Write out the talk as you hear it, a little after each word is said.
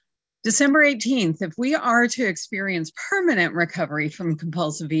December 18th, if we are to experience permanent recovery from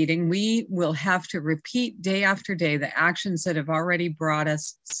compulsive eating, we will have to repeat day after day the actions that have already brought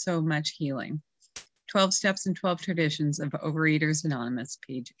us so much healing. 12 Steps and 12 Traditions of Overeaters Anonymous,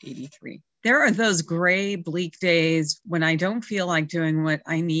 page 83. There are those gray, bleak days when I don't feel like doing what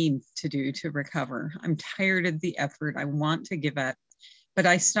I need to do to recover. I'm tired of the effort. I want to give up, but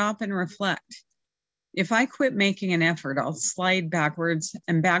I stop and reflect. If I quit making an effort, I'll slide backwards,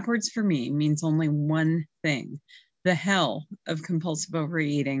 and backwards for me means only one thing: the hell of compulsive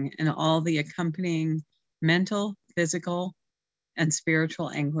overeating and all the accompanying mental, physical, and spiritual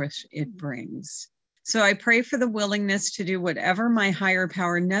anguish it brings. So I pray for the willingness to do whatever my higher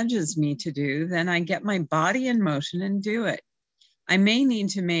power nudges me to do. Then I get my body in motion and do it. I may need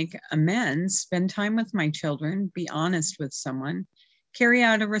to make amends, spend time with my children, be honest with someone, carry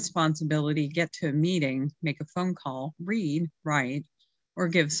out a responsibility, get to a meeting, make a phone call, read, write, or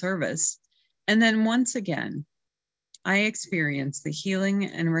give service. And then once again, I experience the healing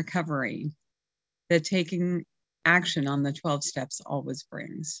and recovery that taking action on the 12 steps always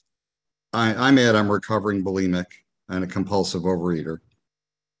brings. I'm Ed. I'm recovering bulimic and a compulsive overeater.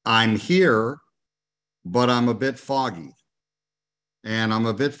 I'm here, but I'm a bit foggy. And I'm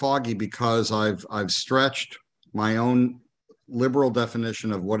a bit foggy because I've stretched my own liberal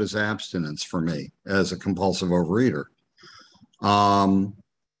definition of what is abstinence for me as a compulsive overeater. I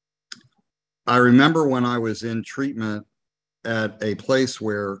remember when I was in treatment at a place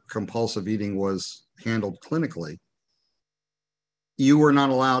where compulsive eating was handled clinically, you were not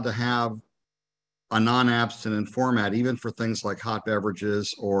allowed to have a non-abstinent format, even for things like hot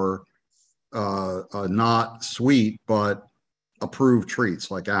beverages or not sweet, but approved treats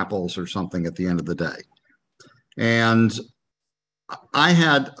like apples or something at the end of the day. And I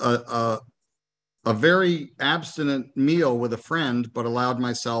had a very abstinent meal with a friend, but allowed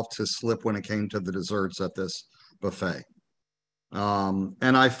myself to slip when it came to the desserts at this buffet. And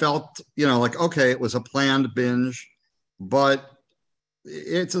I felt, like, okay, it was a planned binge, but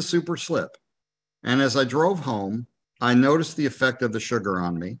it's a super slip. And as I drove home, I noticed the effect of the sugar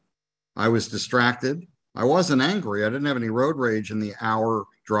on me. I was distracted. I wasn't angry. I didn't have any road rage in the hour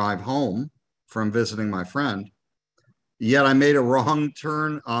drive home from visiting my friend. Yet I made a wrong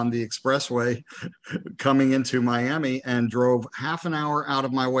turn on the expressway coming into Miami and drove half an hour out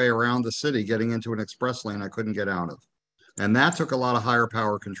of my way around the city, getting into an express lane I couldn't get out of. And that took a lot of higher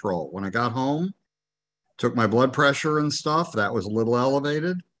power control. When I got home, took my blood pressure and stuff, that was a little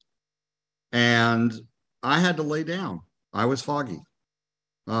elevated. And I had to lay down. I was foggy.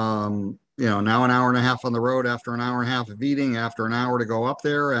 Now an hour and a half on the road after an hour and a half of eating, after an hour to go up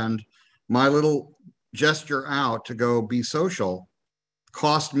there. And my little gesture out to go be social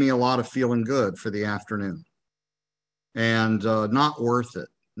cost me a lot of feeling good for the afternoon. And not worth it.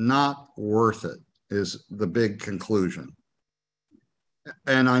 Not worth it is the big conclusion.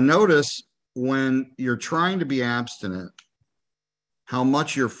 And I notice when you're trying to be abstinent, how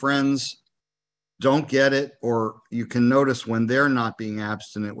much your friends don't get it, or you can notice when they're not being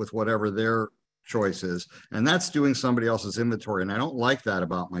abstinent with whatever their choice is. And that's doing somebody else's inventory. And I don't like that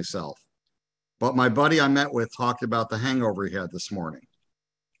about myself. But my buddy I met with talked about the hangover he had this morning.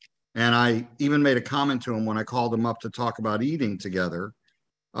 And I even made a comment to him when I called him up to talk about eating together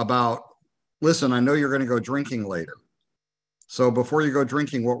about, listen, I know you're going to go drinking later. So before you go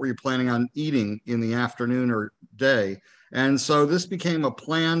drinking, what were you planning on eating in the afternoon or day? And so this became a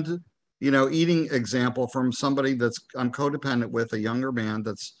planned, eating example from somebody that's I'm codependent with, a younger man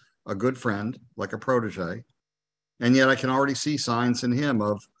that's a good friend, like a protege. And yet I can already see signs in him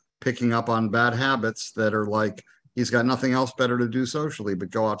of picking up on bad habits that are like, he's got nothing else better to do socially but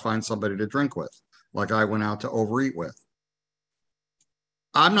go out, find somebody to drink with, like I went out to overeat with.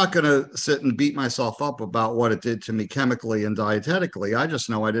 I'm not going to sit and beat myself up about what it did to me chemically and dietetically. I just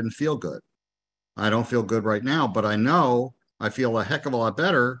know I didn't feel good. I don't feel good right now, but I know I feel a heck of a lot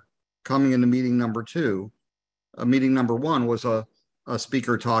better coming into meeting number 2. Meeting number 1 was a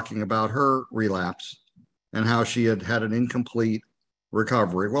speaker talking about her relapse and how she had an incomplete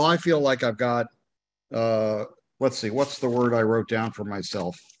recovery. Well, I feel like I've got, let's see, what's the word I wrote down for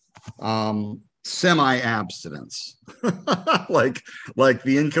myself? Semi-abstinence, like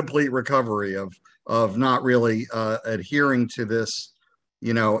the incomplete recovery of not really adhering to this,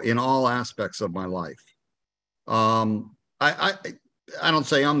 in all aspects of my life. I don't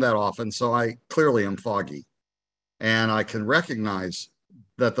say that often, so I clearly am foggy, and I can recognize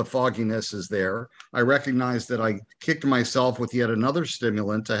that the fogginess is there. I recognize that I kicked myself with yet another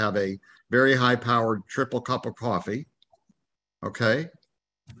stimulant to have a very high-powered triple cup of coffee. Okay,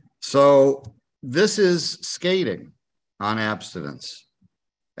 so this is skating on abstinence.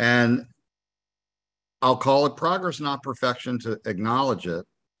 And I'll call it progress, not perfection, to acknowledge it.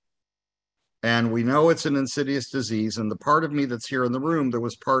 And we know it's an insidious disease. And the part of me that's here in the room, there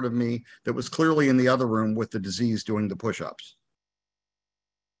was part of me that was clearly in the other room with the disease doing the push-ups.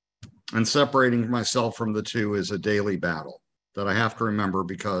 And separating myself from the two is a daily battle that I have to remember,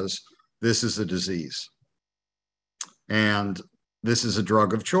 because this is a disease. And this is a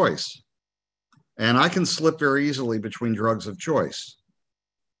drug of choice. And I can slip very easily between drugs of choice.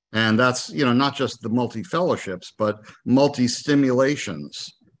 And that's, not just the multi-fellowships, but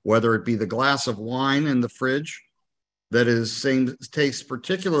multi-stimulations, whether it be the glass of wine in the fridge that tastes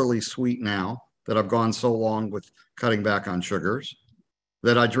particularly sweet now that I've gone so long with cutting back on sugars,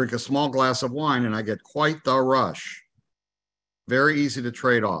 that I drink a small glass of wine and I get quite the rush. Very easy to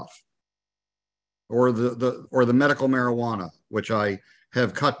trade off. Or the medical marijuana, which I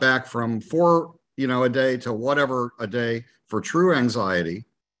have cut back from 4, a day to whatever a day for true anxiety,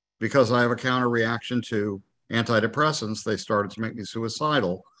 because I have a counter reaction to antidepressants. They started to make me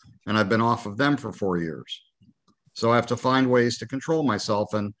suicidal, and I've been off of them for 4 years. So I have to find ways to control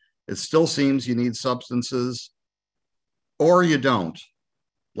myself, and it still seems you need substances or you don't.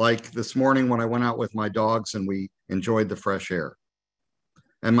 Like this morning when I went out with my dogs and we enjoyed the fresh air.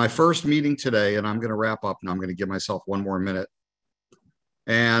 And my first meeting today, and I'm going to wrap up and I'm going to give myself 1 more minute.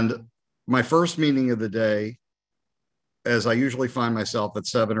 And my first meeting of the day, as I usually find myself at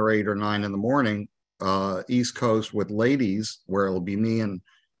 7 or 8 or 9 in the morning, East Coast, with ladies, where it'll be me and,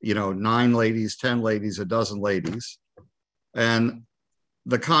 9 ladies, 10 ladies, a dozen ladies. And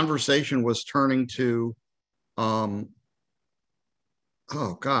the conversation was turning to, oh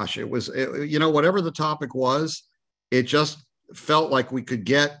gosh, whatever the topic was, it just felt like we could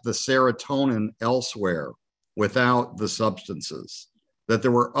get the serotonin elsewhere without the substances, that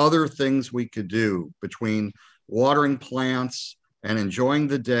there were other things we could do between watering plants and enjoying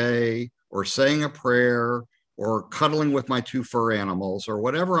the day, or saying a prayer, or cuddling with my 2 fur animals, or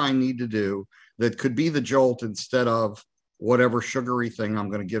whatever I need to do that could be the jolt instead of whatever sugary thing I'm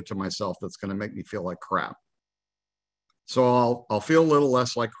going to give to myself that's going to make me feel like crap. So I'll feel a little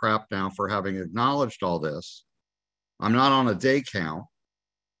less like crap now for having acknowledged all this. I'm not on a day count.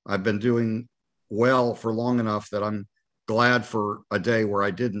 I've been doing well for long enough that I'm glad for a day where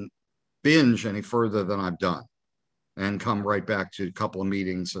I didn't binge any further than I've done, and come right back to a couple of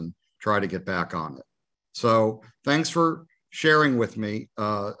meetings and try to get back on it. So thanks for sharing with me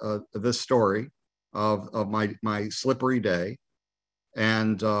this story of my slippery day.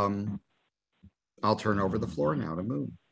 And I'll turn over the floor now to Moon.